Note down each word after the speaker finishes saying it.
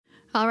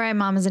All right,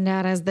 mamas and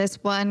daddas, this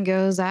one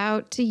goes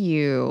out to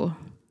you.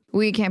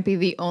 We can't be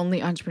the only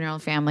entrepreneurial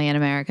family in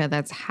America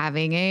that's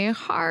having a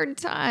hard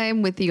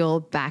time with the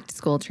old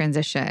back-to-school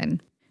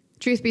transition.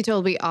 Truth be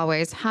told, we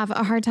always have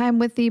a hard time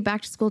with the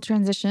back-to-school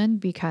transition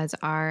because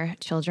our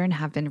children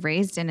have been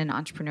raised in an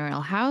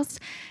entrepreneurial house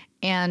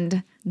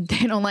and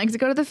they don't like to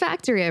go to the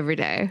factory every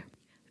day.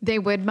 They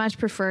would much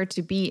prefer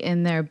to be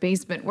in their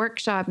basement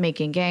workshop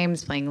making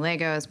games, playing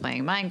Legos,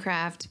 playing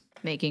Minecraft,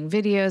 making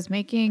videos,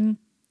 making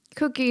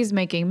cookies,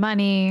 making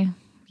money,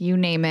 you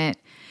name it.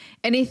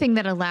 Anything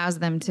that allows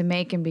them to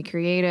make and be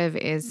creative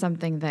is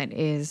something that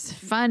is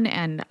fun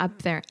and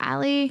up their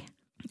alley.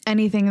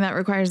 Anything that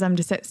requires them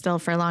to sit still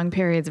for long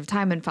periods of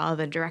time and follow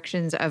the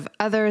directions of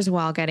others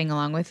while getting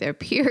along with their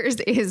peers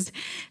is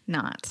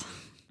not.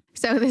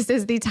 So this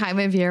is the time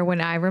of year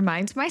when I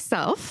remind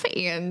myself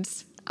and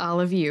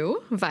all of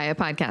you via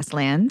podcast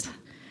land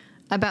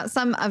about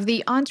some of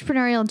the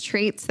entrepreneurial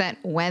traits that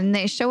when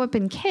they show up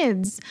in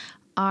kids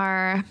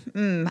are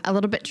a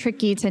little bit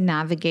tricky to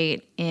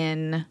navigate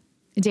in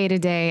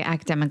day-to-day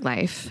academic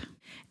life.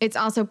 It's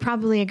also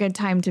probably a good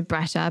time to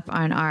brush up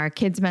on our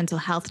kids' mental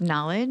health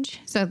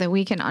knowledge so that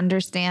we can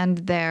understand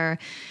their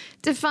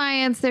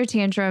defiance, their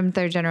tantrum,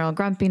 their general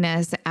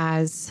grumpiness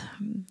as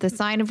the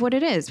sign of what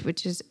it is,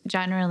 which is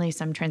generally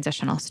some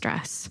transitional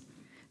stress.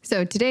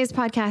 So today's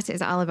podcast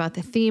is all about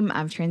the theme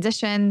of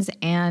transitions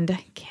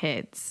and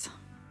kids.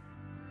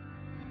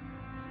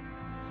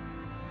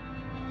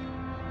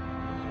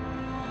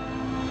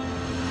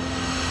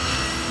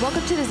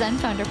 Welcome to the Zen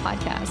Founder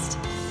Podcast.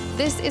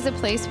 This is a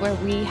place where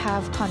we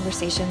have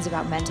conversations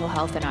about mental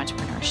health and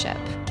entrepreneurship.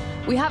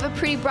 We have a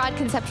pretty broad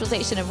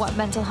conceptualization of what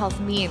mental health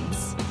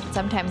means.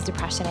 Sometimes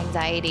depression,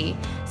 anxiety,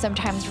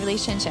 sometimes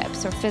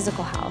relationships or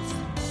physical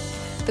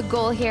health. The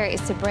goal here is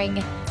to bring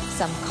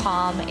some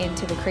calm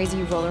into the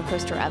crazy roller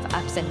coaster of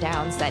ups and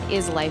downs that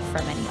is life for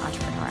many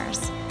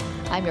entrepreneurs.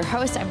 I'm your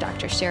host. I'm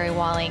Dr. Sherry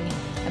Walling.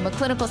 I'm a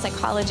clinical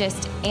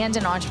psychologist and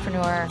an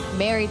entrepreneur,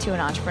 married to an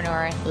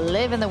entrepreneur,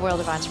 live in the world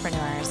of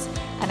entrepreneurs,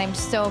 and I'm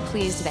so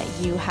pleased that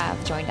you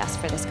have joined us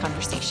for this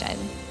conversation.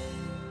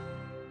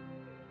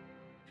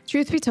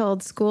 Truth be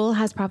told, school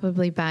has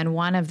probably been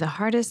one of the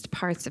hardest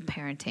parts of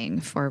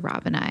parenting for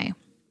Rob and I.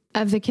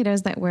 Of the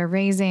kiddos that we're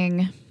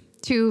raising,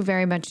 2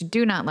 very much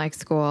do not like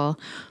school.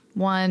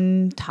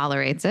 1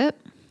 tolerates it.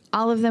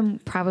 All of them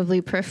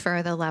probably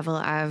prefer the level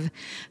of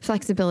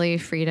flexibility,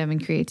 freedom,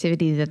 and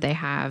creativity that they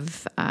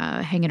have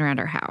hanging around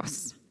our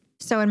house.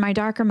 So in my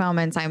darker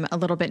moments, I'm a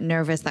little bit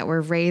nervous that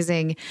we're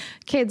raising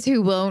kids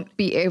who won't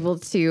be able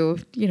to,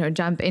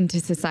 jump into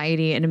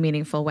society in a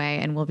meaningful way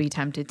and will be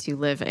tempted to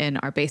live in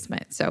our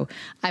basement. So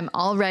I'm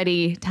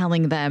already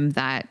telling them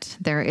that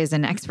there is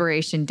an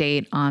expiration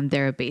date on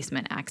their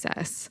basement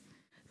access.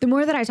 The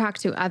more that I talk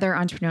to other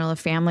entrepreneurial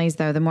families,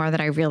 though, the more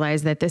that I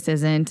realize that this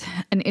isn't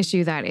an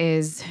issue that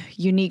is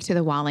unique to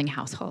the Walling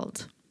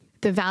household.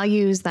 The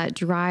values that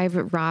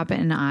drive Rob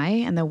and I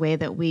and the way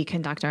that we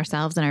conduct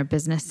ourselves and our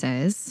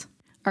businesses,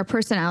 our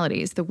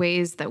personalities, the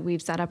ways that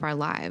we've set up our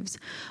lives,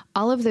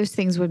 all of those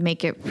things would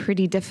make it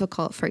pretty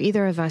difficult for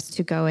either of us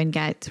to go and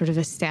get sort of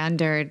a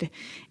standard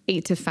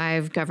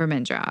 8-to-5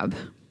 government job.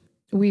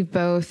 We've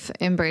both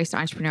embraced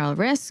entrepreneurial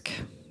risk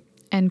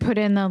and put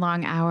in the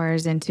long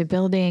hours into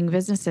building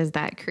businesses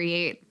that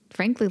create,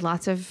 frankly,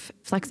 lots of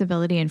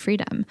flexibility and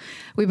freedom.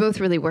 We both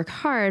really work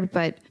hard,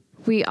 but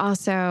we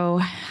also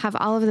have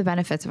all of the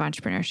benefits of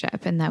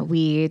entrepreneurship in that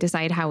we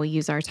decide how we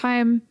use our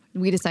time.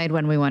 We decide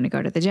when we want to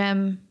go to the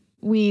gym.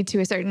 We, to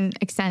a certain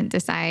extent,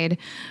 decide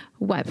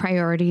what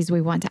priorities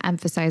we want to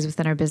emphasize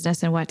within our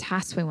business and what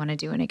tasks we want to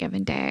do in a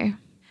given day.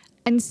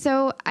 And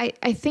so I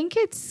think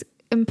it's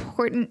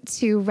important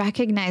to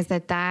recognize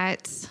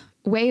that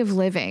way of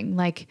living,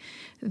 like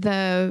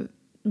the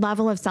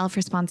level of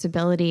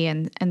self-responsibility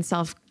and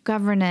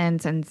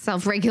self-governance and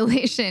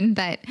self-regulation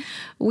that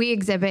we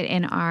exhibit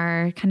in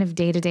our kind of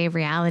day-to-day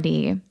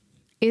reality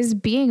is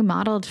being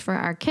modeled for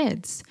our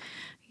kids.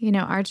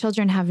 Our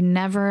children have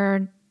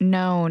never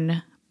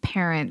known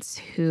parents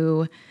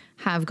who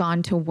have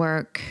gone to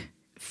work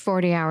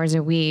 40 hours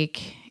a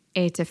week,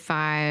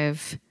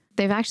 8-to-5.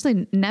 They've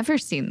actually never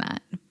seen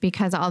that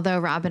because although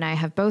Rob and I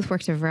have both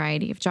worked a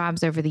variety of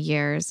jobs over the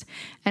years,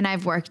 and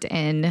I've worked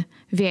in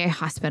VA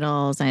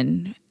hospitals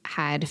and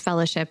had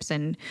fellowships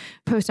and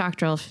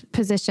postdoctoral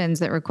positions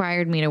that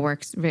required me to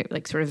work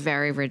like sort of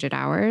very rigid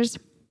hours,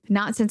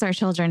 not since our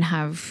children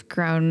have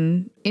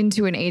grown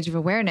into an age of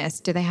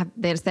awareness they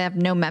have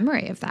no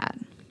memory of that.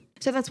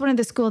 So that's one of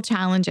the school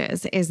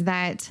challenges, is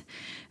that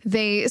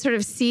they sort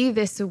of see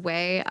this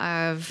way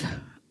of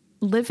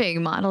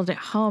living modeled at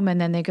home,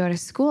 and then they go to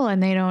school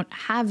and they don't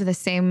have the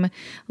same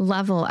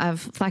level of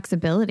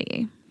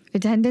flexibility.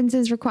 Attendance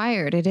is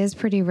required. It is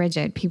pretty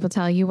rigid. People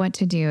tell you what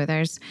to do.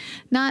 There's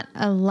not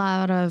a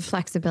lot of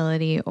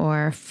flexibility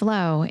or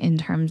flow in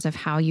terms of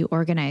how you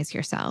organize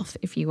yourself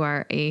if you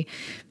are a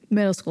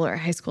middle school or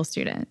high school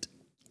student.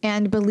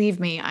 And believe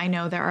me, I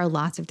know there are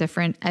lots of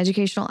different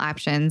educational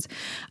options.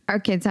 Our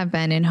kids have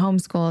been in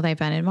homeschool, they've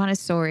been in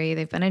Montessori,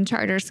 they've been in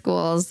charter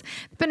schools,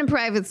 they've been in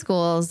private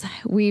schools.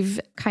 We've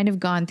kind of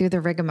gone through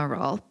the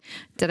rigmarole.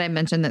 Did I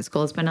mention that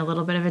school has been a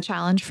little bit of a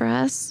challenge for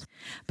us?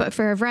 But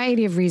for a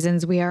variety of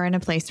reasons, we are in a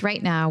place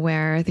right now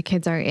where the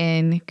kids are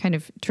in kind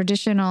of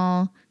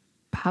traditional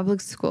public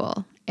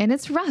school. And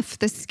it's rough.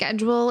 The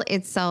schedule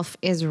itself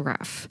is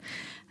rough.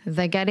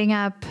 The getting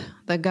up,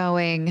 the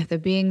going, the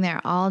being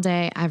there all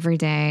day, every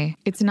day.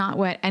 It's not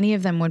what any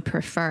of them would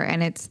prefer.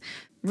 And it's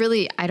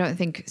really, I don't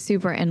think,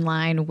 super in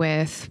line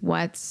with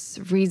what's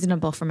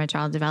reasonable from a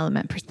child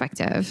development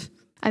perspective.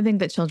 I think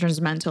that children's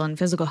mental and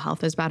physical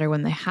health is better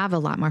when they have a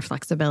lot more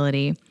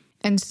flexibility.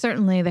 And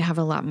certainly they have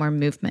a lot more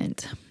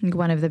movement.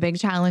 One of the big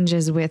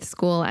challenges with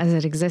school as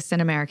it exists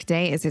in America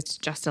today is it's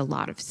just a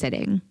lot of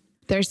sitting.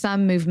 There's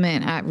some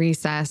movement at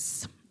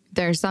recess.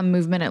 There's some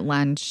movement at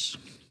lunch.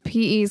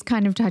 PE is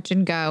kind of touch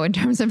and go in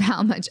terms of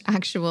how much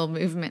actual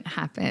movement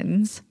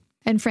happens.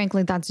 And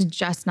frankly, that's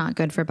just not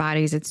good for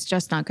bodies. It's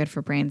just not good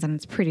for brains, and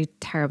it's pretty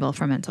terrible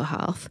for mental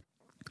health.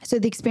 So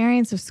the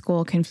experience of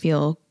school can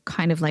feel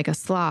kind of like a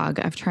slog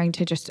of trying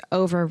to just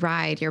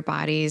override your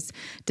body's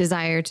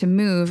desire to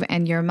move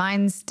and your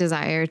mind's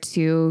desire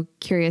to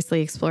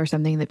curiously explore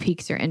something that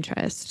piques your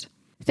interest.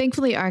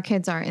 Thankfully, our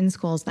kids are in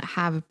schools that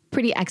have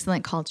pretty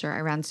excellent culture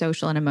around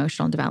social and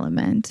emotional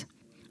development.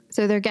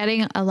 So they're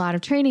getting a lot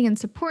of training and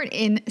support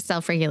in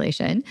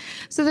self-regulation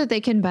so that they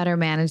can better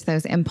manage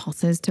those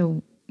impulses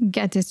to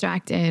get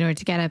distracted or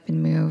to get up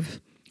and move.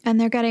 And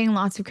they're getting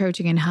lots of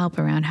coaching and help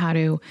around how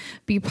to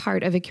be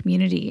part of a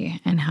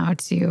community and how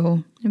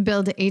to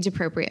build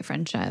age-appropriate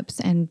friendships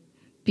and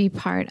be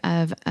part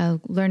of a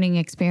learning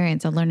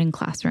experience, a learning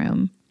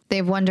classroom. They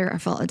have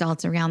wonderful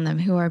adults around them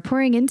who are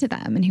pouring into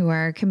them and who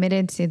are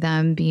committed to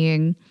them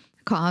being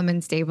calm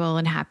and stable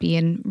and happy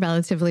and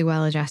relatively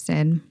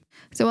well-adjusted.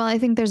 So while I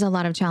think there's a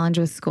lot of challenge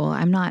with school,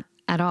 I'm not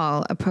at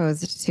all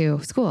opposed to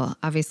school.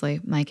 Obviously,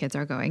 my kids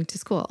are going to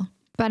school.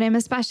 But I'm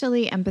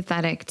especially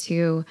empathetic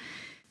to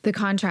the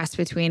contrast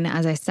between,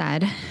 as I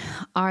said,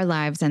 our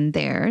lives and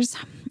theirs.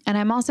 And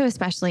I'm also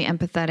especially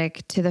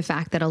empathetic to the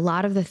fact that a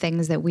lot of the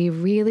things that we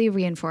really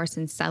reinforce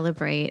and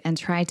celebrate and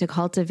try to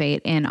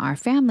cultivate in our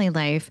family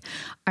life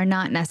are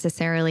not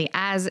necessarily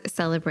as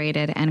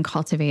celebrated and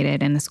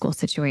cultivated in the school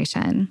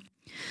situation.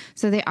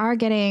 So they are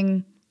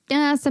getting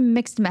some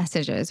mixed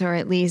messages, or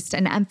at least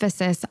an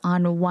emphasis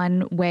on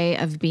one way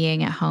of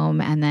being at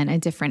home and then a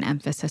different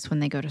emphasis when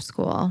they go to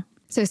school.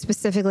 So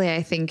specifically,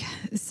 I think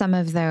some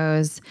of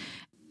those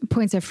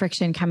points of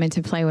friction come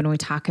into play when we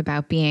talk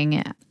about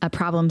being a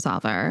problem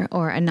solver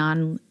or a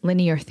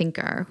non-linear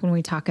thinker, when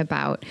we talk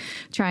about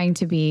trying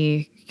to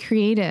be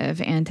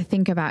creative and to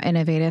think about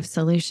innovative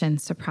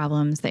solutions to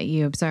problems that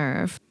you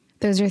observe.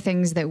 Those are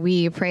things that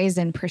we praise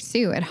and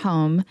pursue at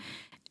home.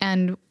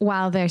 And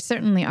while they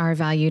certainly are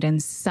valued in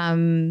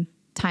some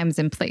times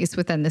and place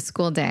within the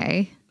school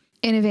day,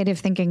 innovative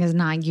thinking is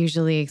not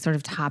usually sort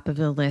of top of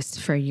the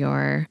list for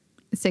your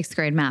sixth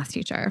grade math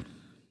teacher.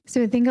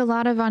 So I think a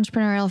lot of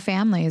entrepreneurial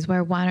families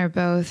where one or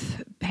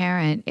both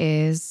parent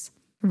is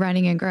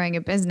running and growing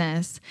a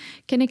business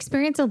can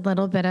experience a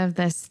little bit of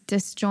this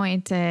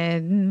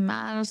disjointed,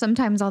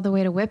 sometimes all the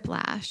way to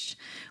whiplash,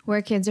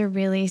 where kids are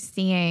really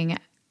seeing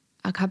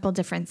a couple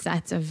different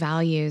sets of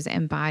values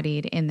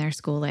embodied in their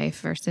school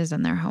life versus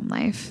in their home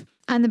life.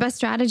 And the best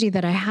strategy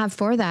that I have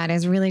for that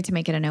is really to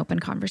make it an open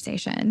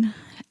conversation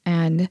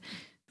and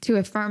to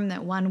affirm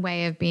that one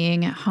way of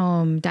being at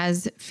home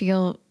does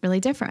feel really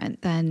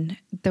different than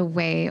the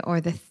way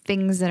or the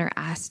things that are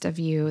asked of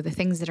you, the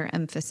things that are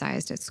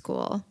emphasized at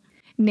school.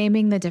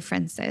 Naming the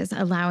differences,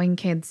 allowing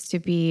kids to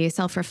be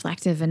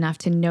self-reflective enough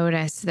to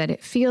notice that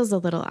it feels a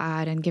little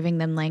odd and giving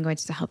them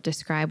language to help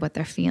describe what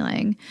they're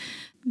feeling.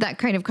 That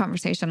kind of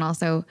conversation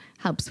also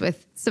helps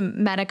with some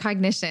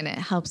metacognition. It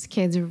helps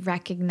kids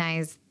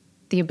recognize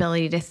the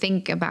ability to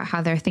think about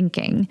how they're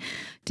thinking,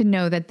 to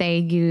know that they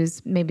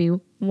use maybe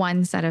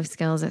one set of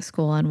skills at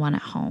school and one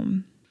at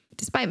home.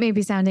 Despite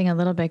maybe sounding a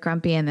little bit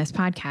grumpy in this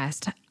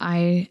podcast,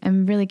 I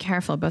am really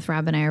careful, both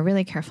Rob and I are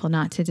really careful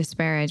not to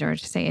disparage or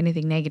to say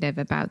anything negative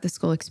about the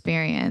school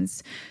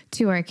experience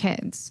to our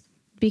kids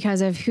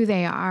because of who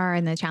they are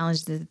and the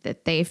challenges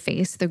that they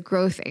face, the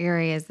growth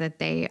areas that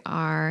they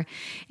are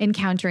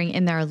encountering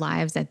in their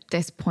lives at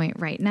this point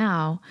right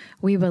now.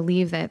 We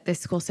believe that this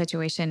school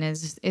situation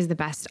is the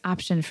best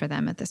option for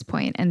them at this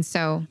point. And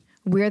so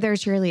we're their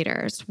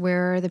cheerleaders.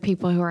 We're the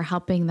people who are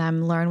helping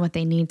them learn what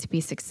they need to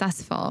be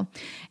successful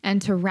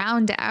and to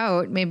round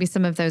out maybe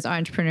some of those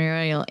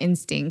entrepreneurial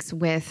instincts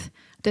with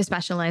the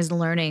specialized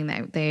learning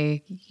that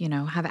they,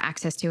 have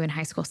access to in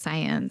high school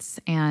science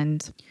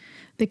and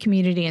the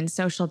community and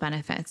social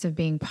benefits of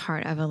being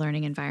part of a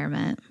learning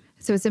environment.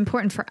 So it's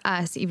important for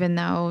us, even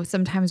though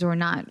sometimes we're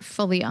not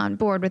fully on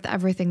board with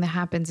everything that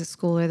happens at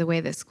school or the way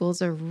that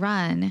schools are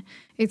run,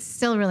 it's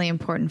still really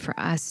important for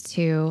us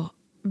to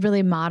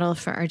really model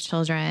for our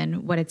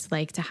children what it's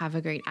like to have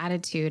a great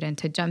attitude and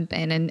to jump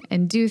in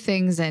and do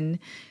things and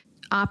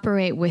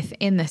operate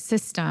within the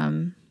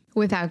system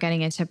without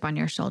getting a chip on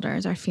your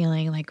shoulders or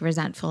feeling like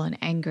resentful and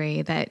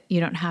angry that you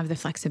don't have the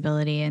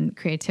flexibility and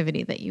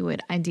creativity that you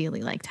would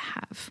ideally like to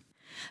have.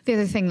 The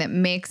other thing that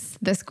makes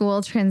the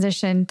school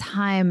transition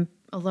time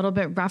a little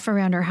bit rough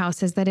around our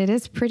house is that it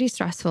is pretty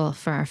stressful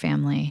for our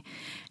family.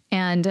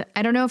 And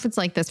I don't know if it's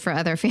like this for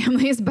other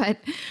families, but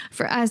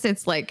for us,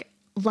 it's like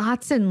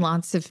lots and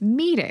lots of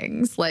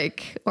meetings,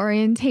 like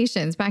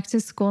orientations, back to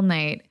school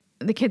night.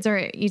 The kids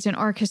are each in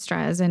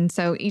orchestras. And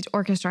so each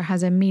orchestra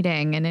has a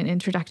meeting and an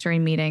introductory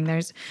meeting.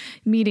 There's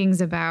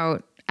meetings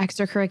about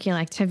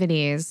extracurricular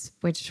activities,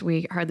 which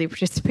we hardly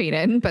participate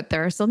in, but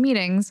there are still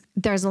meetings.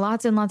 There's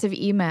lots and lots of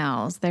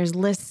emails. There's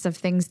lists of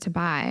things to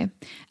buy.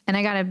 And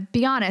I got to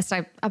be honest,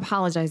 I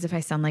apologize if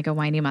I sound like a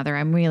whiny mother.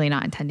 I'm really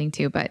not intending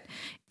to, but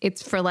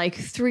it's for like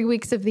 3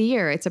 weeks of the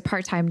year. It's a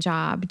part-time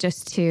job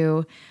just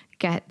to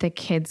get the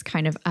kids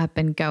kind of up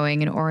and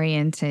going and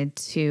oriented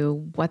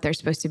to what they're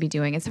supposed to be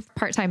doing. It's a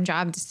part-time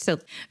job just to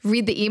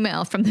read the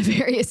email from the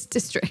various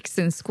districts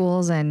and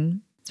schools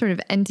and sort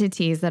of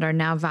entities that are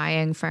now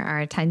vying for our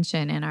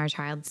attention and our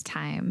child's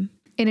time.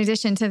 In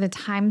addition to the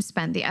time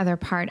spent, the other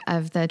part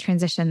of the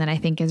transition that I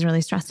think is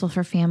really stressful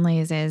for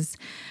families is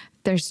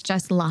there's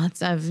just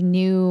lots of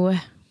new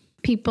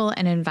people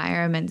and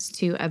environments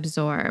to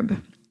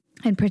absorb.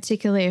 And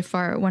particularly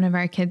for one of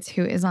our kids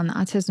who is on the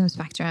autism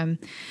spectrum,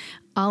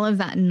 all of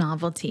that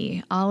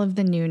novelty, all of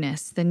the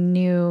newness, the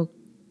new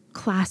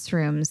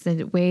classrooms,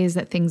 the ways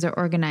that things are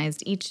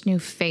organized, each new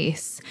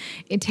face,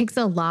 it takes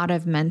a lot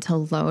of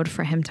mental load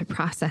for him to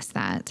process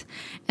that.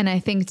 And I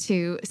think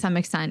to some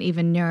extent,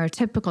 even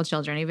neurotypical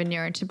children, even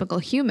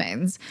neurotypical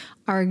humans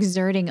are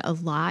exerting a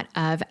lot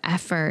of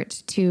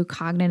effort to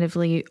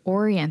cognitively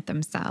orient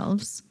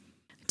themselves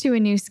to a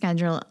new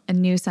schedule, a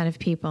new set of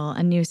people,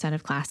 a new set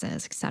of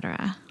classes,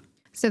 etc.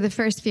 So the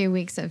first few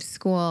weeks of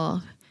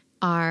school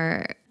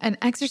are an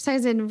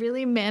exercise in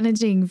really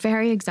managing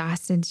very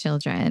exhausted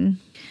children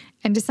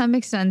and to some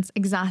extent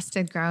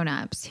exhausted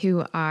grown-ups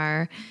who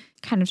are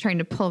kind of trying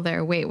to pull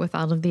their weight with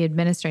all of the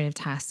administrative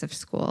tasks of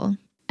school.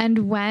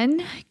 And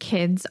when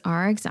kids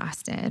are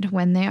exhausted,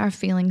 when they are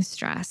feeling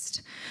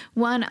stressed,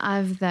 one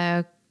of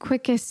the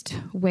quickest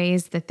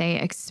ways that they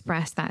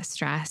express that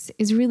stress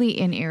is really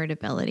in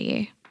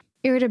irritability.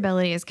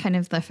 Irritability is kind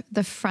of the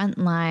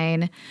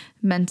frontline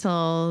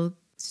mental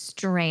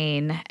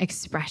strain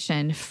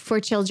expression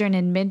for children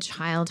in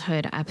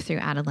mid-childhood up through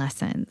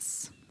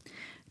adolescence.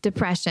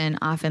 Depression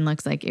often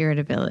looks like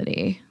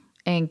irritability.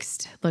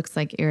 Angst looks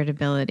like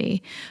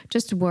irritability.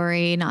 Just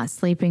worry, not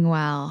sleeping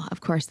well, of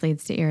course,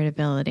 leads to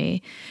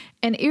irritability.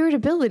 And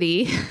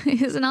irritability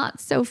is not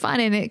so fun,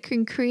 and it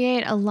can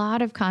create a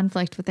lot of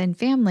conflict within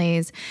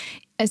families,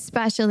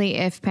 especially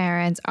if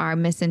parents are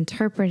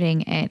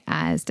misinterpreting it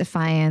as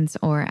defiance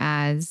or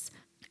as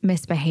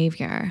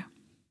misbehavior.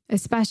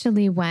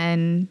 Especially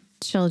when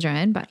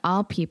children, but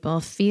all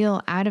people,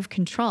 feel out of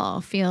control,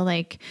 feel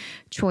like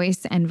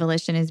choice and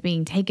volition is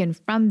being taken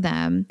from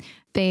them,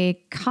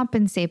 they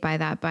compensate by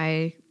that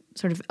by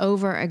sort of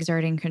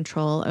overexerting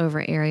control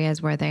over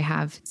areas where they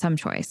have some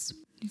choice.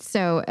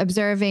 So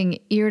observing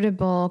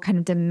irritable, kind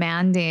of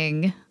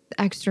demanding,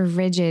 extra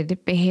rigid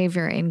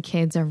behavior in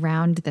kids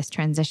around this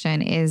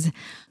transition is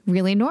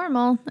really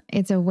normal.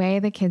 It's a way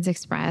that kids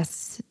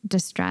express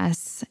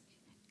distress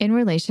in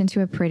relation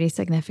to a pretty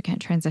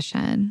significant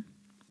transition.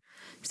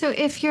 So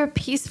if your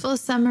peaceful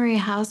summary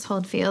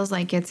household feels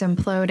like it's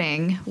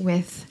imploding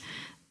with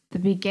the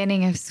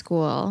beginning of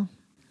school,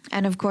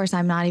 and of course,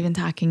 I'm not even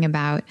talking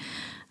about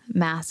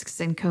masks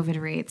and COVID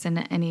rates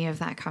and any of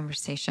that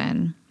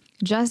conversation,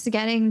 just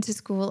getting to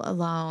school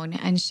alone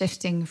and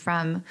shifting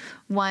from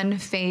one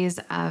phase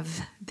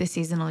of the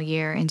seasonal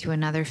year into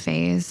another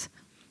phase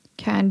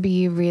can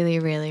be really,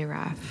 really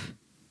rough.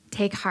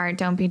 Take heart,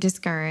 don't be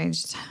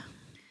discouraged.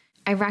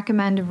 I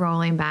recommend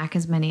rolling back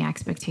as many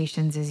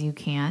expectations as you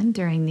can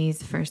during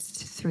these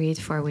first 3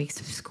 to 4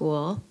 weeks of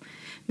school,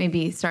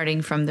 maybe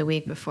starting from the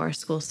week before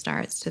school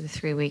starts to the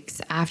 3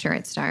 weeks after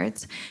it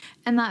starts.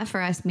 And that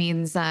for us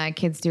means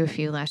kids do a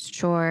few less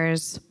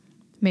chores.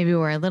 Maybe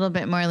we're a little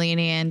bit more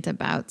lenient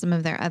about some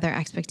of their other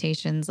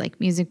expectations like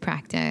music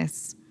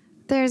practice.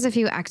 There's a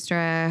few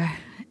extra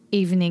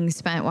evenings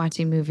spent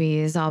watching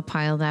movies all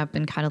piled up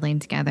and cuddling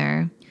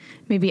together.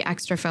 Maybe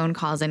extra phone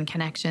calls and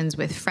connections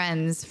with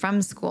friends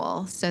from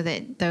school so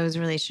that those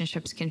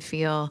relationships can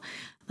feel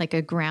like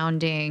a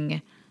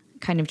grounding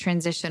kind of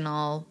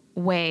transitional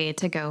way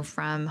to go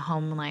from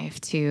home life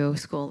to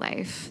school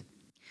life.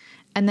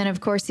 And then,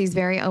 of course, these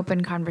very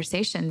open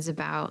conversations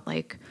about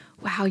like,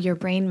 wow, your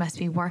brain must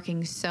be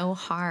working so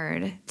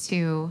hard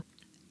to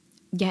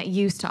get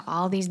used to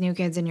all these new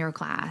kids in your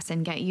class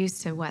and get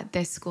used to what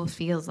this school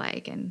feels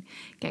like and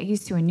get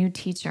used to a new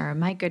teacher.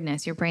 My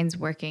goodness, your brain's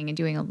working and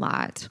doing a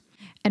lot.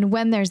 And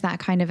when there's that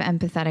kind of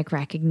empathetic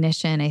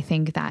recognition, I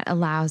think that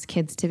allows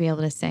kids to be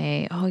able to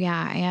say, oh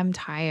yeah, I am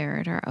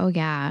tired, or oh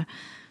yeah,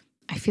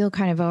 I feel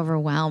kind of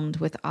overwhelmed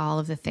with all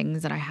of the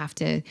things that I have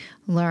to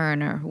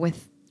learn or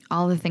with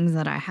all the things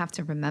that I have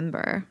to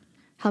remember.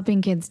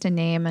 Helping kids to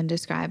name and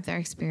describe their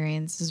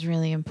experience is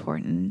really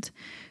important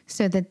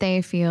so that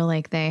they feel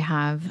like they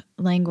have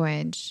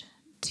language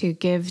to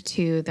give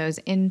to those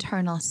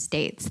internal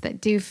states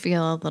that do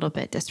feel a little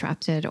bit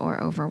disrupted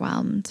or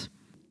overwhelmed.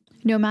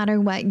 No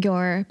matter what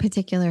your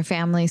particular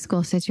family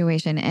school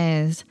situation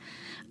is,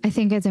 I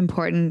think it's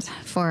important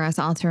for us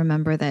all to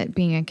remember that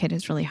being a kid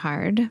is really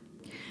hard.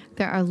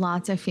 There are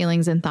lots of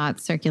feelings and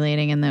thoughts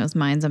circulating in those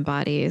minds and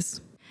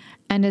bodies.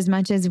 And as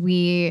much as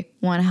we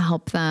want to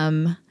help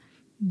them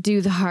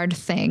do the hard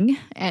thing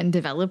and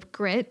develop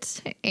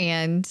grit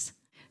and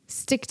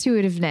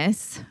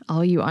stick-to-itiveness,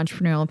 all you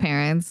entrepreneurial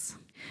parents,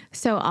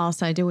 so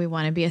also do we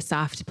want to be a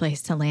soft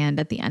place to land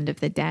at the end of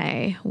the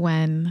day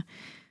when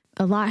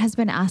a lot has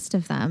been asked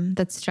of them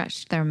that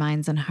stretched their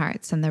minds and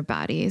hearts and their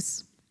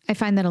bodies. I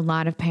find that a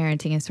lot of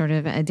parenting is sort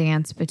of a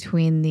dance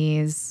between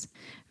these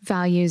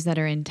values that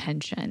are in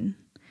tension.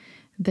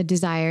 The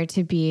desire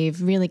to be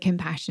really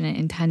compassionate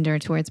and tender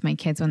towards my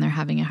kids when they're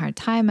having a hard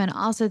time, and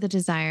also the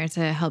desire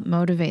to help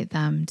motivate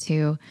them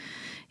to,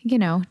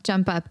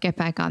 jump up, get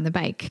back on the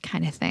bike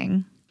kind of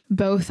thing.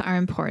 Both are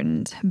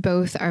important.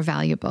 Both are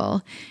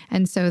valuable.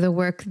 And so the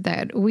work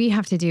that we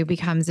have to do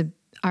becomes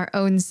our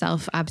own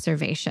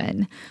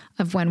self-observation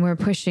of when we're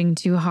pushing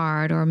too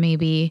hard or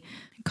maybe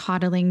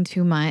coddling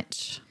too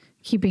much,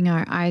 keeping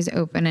our eyes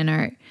open and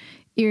our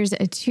ears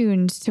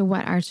attuned to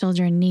what our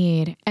children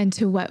need and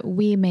to what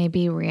we may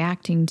be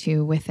reacting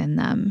to within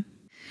them.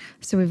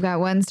 So we've got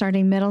one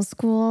starting middle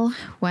school,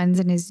 one's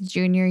in his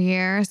junior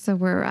year. So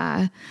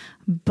we're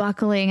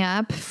buckling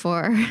up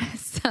for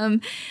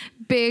some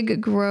big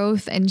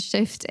growth and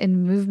shift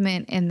and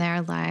movement in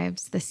their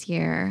lives this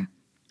year.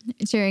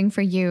 Cheering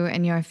for you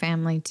and your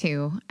family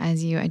too,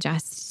 as you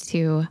adjust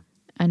to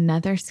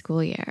another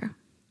school year.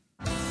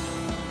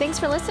 Thanks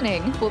for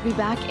listening. We'll be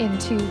back in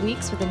 2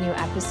 weeks with a new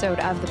episode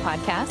of the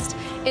podcast.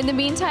 In the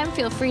meantime,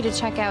 feel free to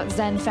check out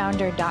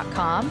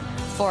zenfounder.com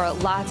for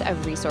lots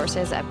of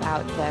resources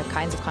about the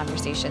kinds of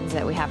conversations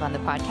that we have on the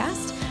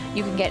podcast.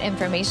 You can get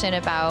information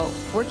about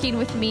working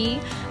with me,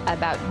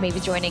 about maybe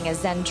joining a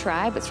Zen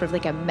tribe. It's sort of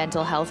like a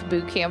mental health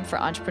boot camp for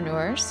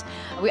entrepreneurs.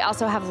 We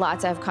also have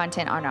lots of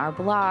content on our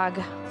blog,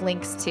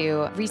 links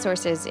to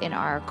resources in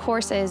our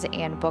courses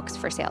and books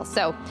for sale.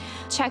 So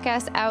check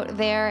us out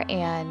there,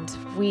 and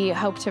we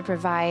hope to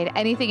provide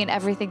anything and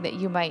everything that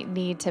you might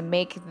need to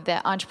make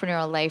the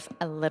entrepreneurial life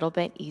a little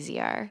bit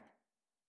easier.